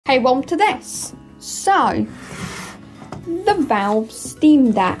Hey, welcome to this. So, the Valve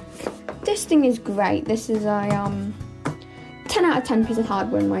Steam Deck. This thing is great. This is a 10 out of 10 piece of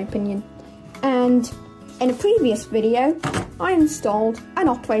hardware in my opinion. And in a previous video, I installed an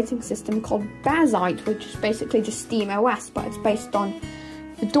operating system called Bazzite, which is basically just Steam OS, but it's based on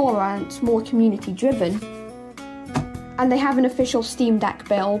Fedora and it's more community driven. And they have an official Steam Deck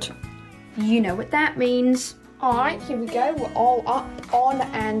build. You know what that means. Alright, here we go. We're all up, on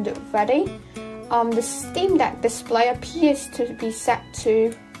and ready. The Steam Deck display appears to be set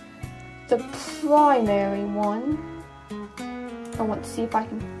to the primary one. I want to see if I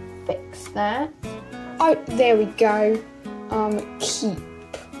can fix that. Oh, there we go. Keep.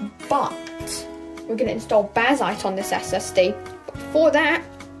 But we're going to install Bazzite on this SSD. But before that,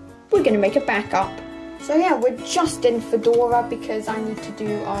 we're going to make a backup. So yeah, we're just in Fedora because I need to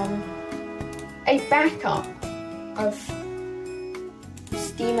do a backup of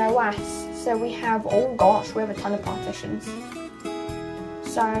Steam OS. So we have, oh gosh, we have a ton of partitions.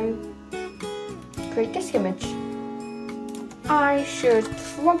 So, create disk image. I should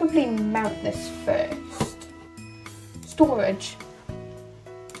probably mount this first. Storage.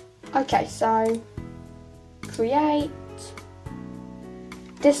 Okay, so create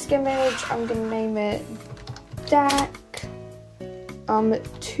disk image. I'm gonna name it deck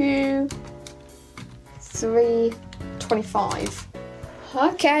 2325.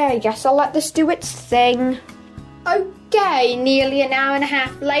 Okay, I guess I'll let this do its thing. Okay, nearly an hour and a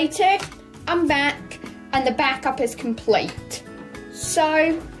half later, I'm back and the backup is complete. So,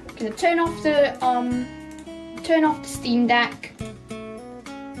 I'm gonna turn off the Steam Deck,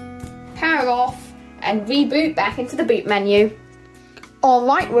 power off, and reboot back into the boot menu.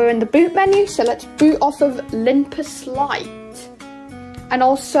 Alright, we're in the boot menu, so let's boot off of Olympus Lite. And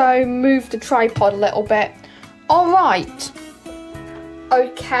also move the tripod a little bit. Alright.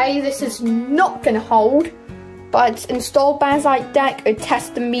 Okay, this is not going to hold, but install Bazzite Deck or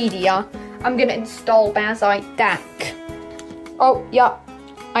test the media. I'm going to install Bazzite Deck. Oh, yeah,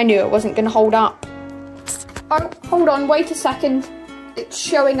 I knew it wasn't going to hold up. Oh, hold on, wait a second. It's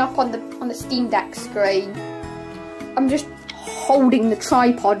showing up on the Steam Deck screen. I'm just holding the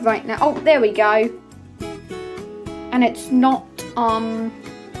tripod right now. Oh, there we go. And it's not,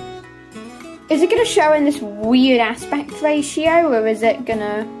 is it going to show in this weird aspect ratio, or is it going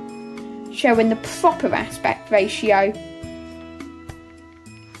to show in the proper aspect ratio?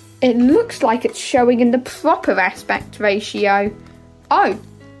 It looks like it's showing in the proper aspect ratio. Oh.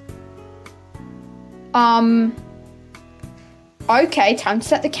 Okay, time to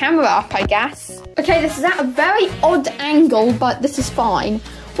set the camera up, I guess. Okay, this is at a very odd angle, but this is fine.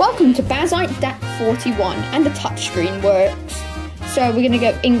 Welcome to Bazzite Deck 41, and the touchscreen works. So we're going to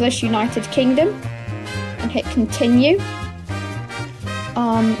go English United Kingdom and hit continue.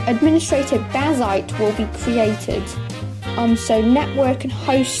 Administrator Bazzite will be created. So network and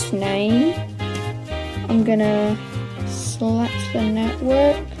host name. I'm going to select the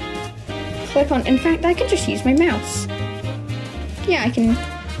network. Click on, in fact, I can just use my mouse. Yeah, I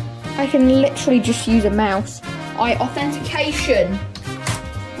can literally just use a mouse. Alright, authentication.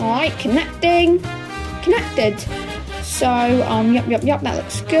 Alright, connecting. Connected. So, yep, that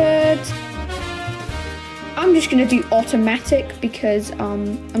looks good. I'm just going to do automatic because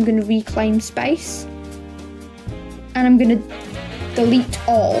I'm going to reclaim space. And I'm going to delete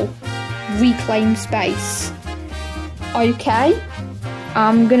all. Reclaim space. Okay.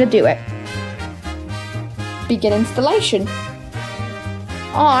 I'm going to do it. Begin installation.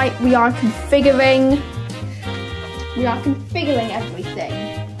 Alright, we are configuring everything.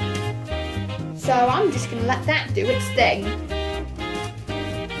 So I'm just going to let that do its thing.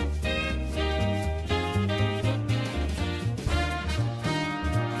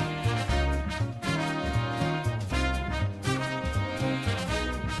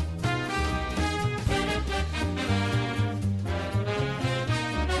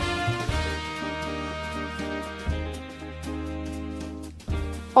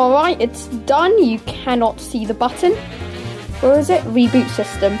 Alright, it's done. You cannot see the button. Where is it? Reboot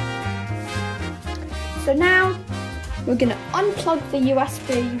system. So now, we're going to unplug the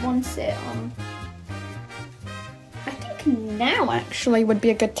USB once it, I think now actually would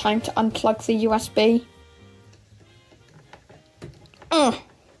be a good time to unplug the USB.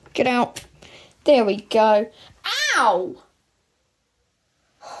 Get out. There we go. Ow!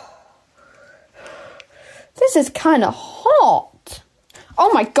 This is kind of hot.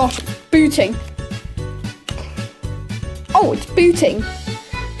 Oh my gosh, it's booting. Oh, it's booting.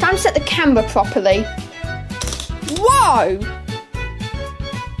 Time to set the camera properly. Whoa!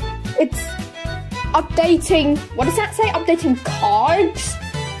 It's updating, what does that say? Updating cards?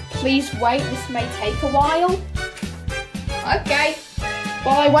 please wait, this may take a while. Okay.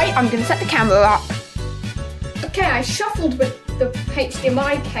 While I wait, I'm gonna set the camera up. Okay, I shuffled with the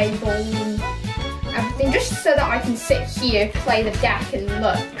HDMI cable and everything just so that I can sit here, play the deck and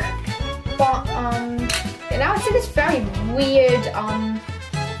look. But now it's in this very weird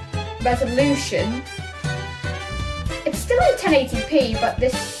resolution. It's still in 1080p, but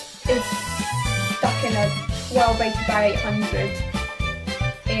this is stuck in a 1280 by 800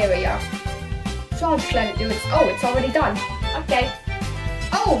 area. So I'll just let it do its. Oh, it's already done. Okay.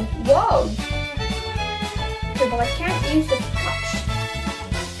 Oh, whoa. Okay, well I can't use the touch.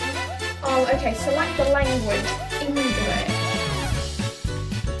 Oh, okay. Select the language, English,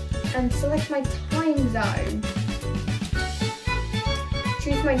 and select my time zone.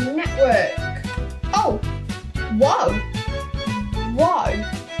 Choose my network. Oh, whoa, whoa.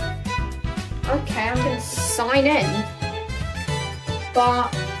 Okay, I'm gonna sign in, but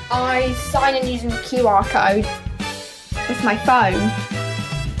I sign in using the QR code with my phone,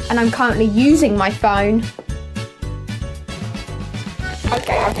 and I'm currently using my phone.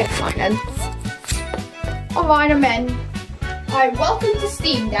 Okay, I'll get sign in. Alright, I'm in. Alright, welcome to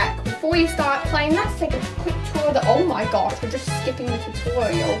Steam Deck. Before you start playing, let's take a quick tour of the. Oh my gosh, we're just skipping the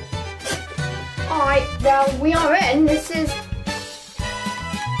tutorial. Alright, well, we are in. This is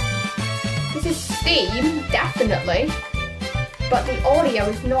Steam, definitely. But the audio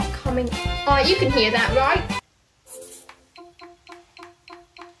is not coming. Alright, you can hear that, right?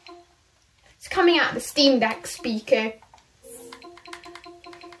 It's coming out of the Steam Deck speaker.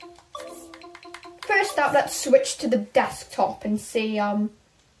 First up, let's switch to the desktop and see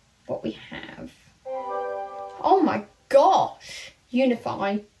what we have. Oh my gosh,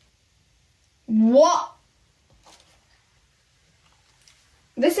 Unify. What?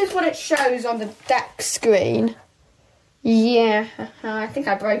 This is what it shows on the deck screen. Yeah, I think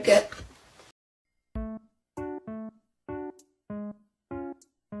I broke it.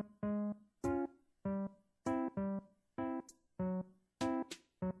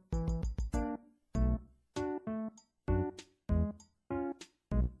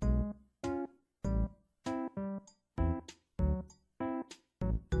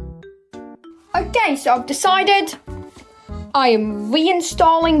 Okay, so I've decided I am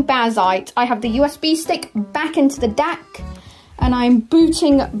reinstalling Bazzite. I have the USB stick back into the deck and I'm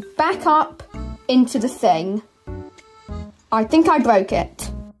booting back up into the thing. I think I broke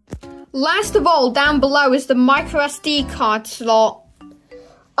it. Last of all, down below is the micro SD card slot.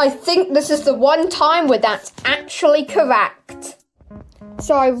 I think this is the one time where that's actually correct.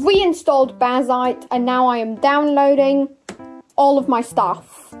 So I reinstalled Bazzite and now I am downloading all of my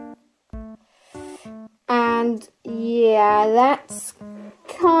stuff. And yeah, that's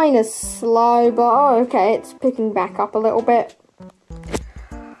kind of slow, but oh, okay, it's picking back up a little bit.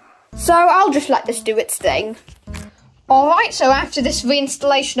 So I'll just let this do its thing. Alright, so after this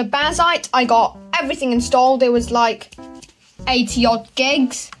reinstallation of Bazzite, I got everything installed. It was like 80 odd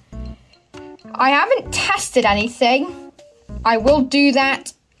gigs. I haven't tested anything. I will do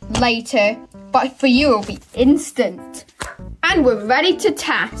that later, but for you it'll be instant. And we're ready to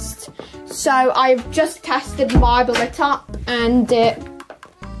test. So I've just tested Marble It Up and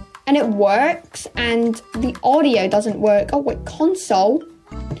it works, and the audio doesn't work. Oh wait, console.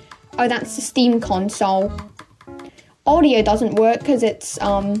 Oh, that's the Steam console. Audio doesn't work because it's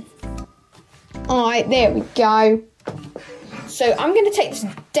alright, there we go. So I'm gonna take this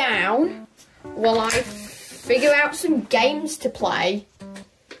down while I figure out some games to play.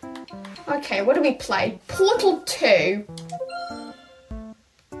 Okay, what do we play? Portal 2.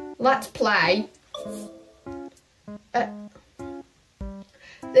 Let's play.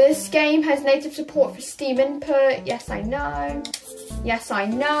 This game has native support for Steam input. Yes, I know. Yes, I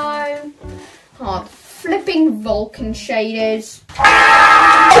know. Oh, flipping Vulkan shaders. Oh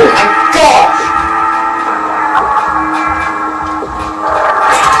my gosh!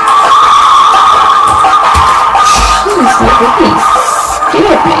 Jesus,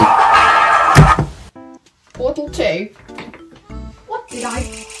 scared me. Portal 2. What did I...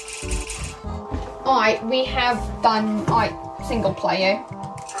 Alright, we have done single player.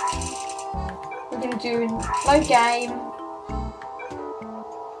 We're gonna do low game.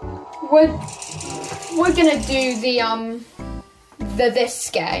 We're gonna do the this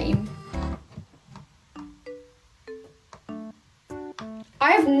game.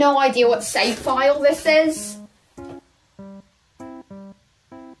 I have no idea what save file this is.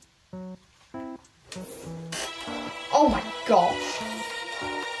 Oh my gosh.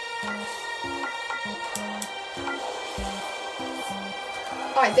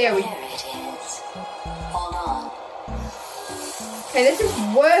 Alright, there we go. There it is. Hold on. Okay, this is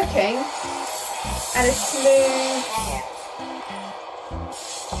working at a smooth...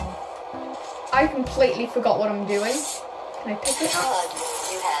 I completely forgot what I'm doing. Can I pick it up?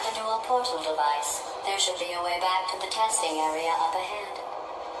 Good. You have a dual portal device. There should be a way back to the testing area up ahead.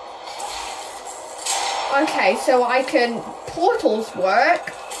 Okay, so I can... Portals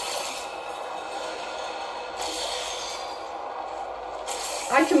work.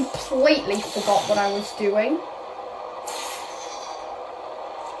 I completely forgot what I was doing.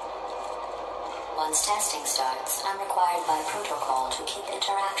 Once testing starts, I'm required by protocol to keep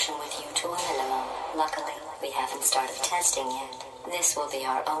interaction with you to a minimum. Luckily, we haven't started testing yet. This will be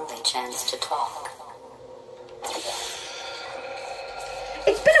our only chance to talk.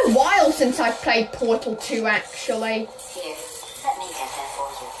 It's been a while since I've played Portal 2, actually. Here, let me get that for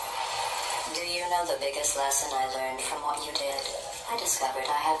you. Do you know the biggest lesson I learned from what you did? I discovered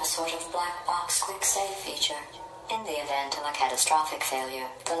I have a sort of black box quick save feature. In the event of a catastrophic failure,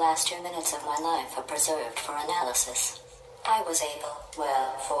 the last 2 minutes of my life are preserved for analysis. I was able,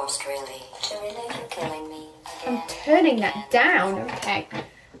 well, forced really, to relate you killing me again. I'm turning that down, okay.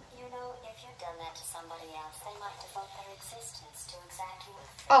 You know, if you'd done that to somebody else, they might devote their existence to exactly...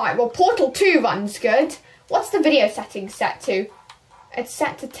 Alright, well, Portal 2 runs good. What's the video settings set to? It's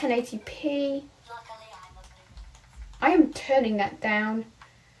set to 1080p. I am turning that down.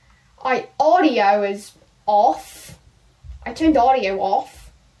 Audio is off. I turned audio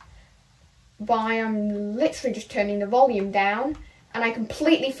off. But I am literally just turning the volume down. And I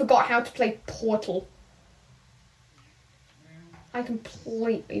completely forgot how to play Portal. I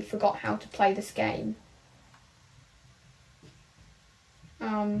completely forgot how to play this game.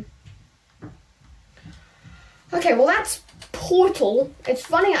 Okay, well that's Portal. It's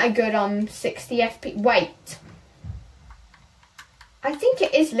running at a good 60 FPS. Wait. I think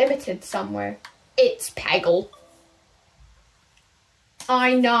it is limited somewhere. It's Peggle.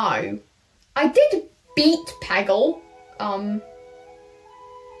 I know. I did beat Peggle.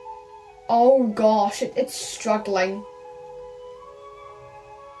 Oh gosh, it's struggling.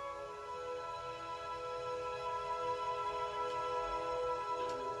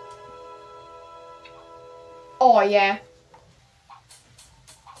 Oh yeah.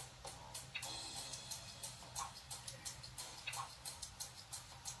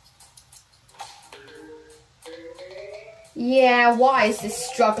 Yeah, why is this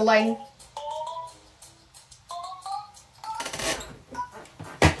struggling?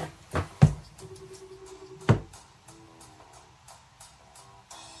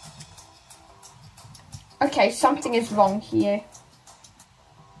 Okay, something is wrong here.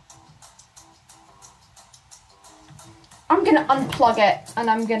 I'm gonna unplug it and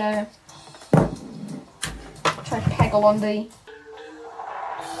I'm gonna try Peggle on the...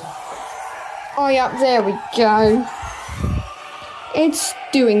 Oh yeah, there we go. It's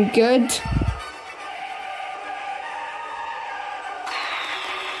doing good.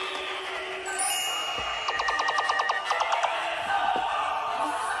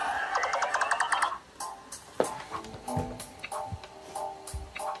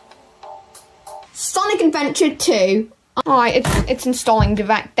 Sonic Adventure 2. Alright, it's installing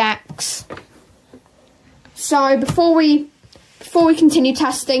DirectX. So before we continue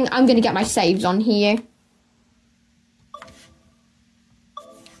testing, I'm gonna get my saves on here.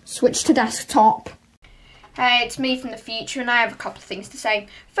 Switch to desktop. Hey, it's me from the future and I have a couple of things to say.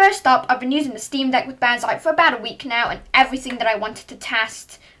 First up, I've been using the Steam Deck with Bazzite for about a week now and everything that I wanted to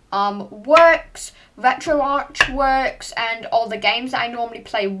test works. RetroArch works and all the games that I normally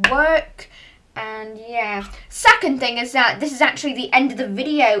play work. And yeah. Second thing is that this is actually the end of the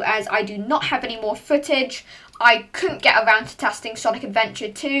video as I do not have any more footage. I couldn't get around to testing Sonic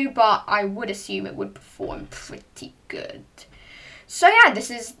Adventure 2, but I would assume it would perform pretty good. So yeah,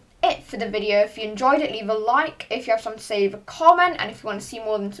 this is it for the video. If you enjoyed it, leave a like. If you have something to say, leave a comment. And if you want to see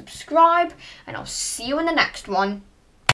more, then subscribe. And I'll see you in the next one.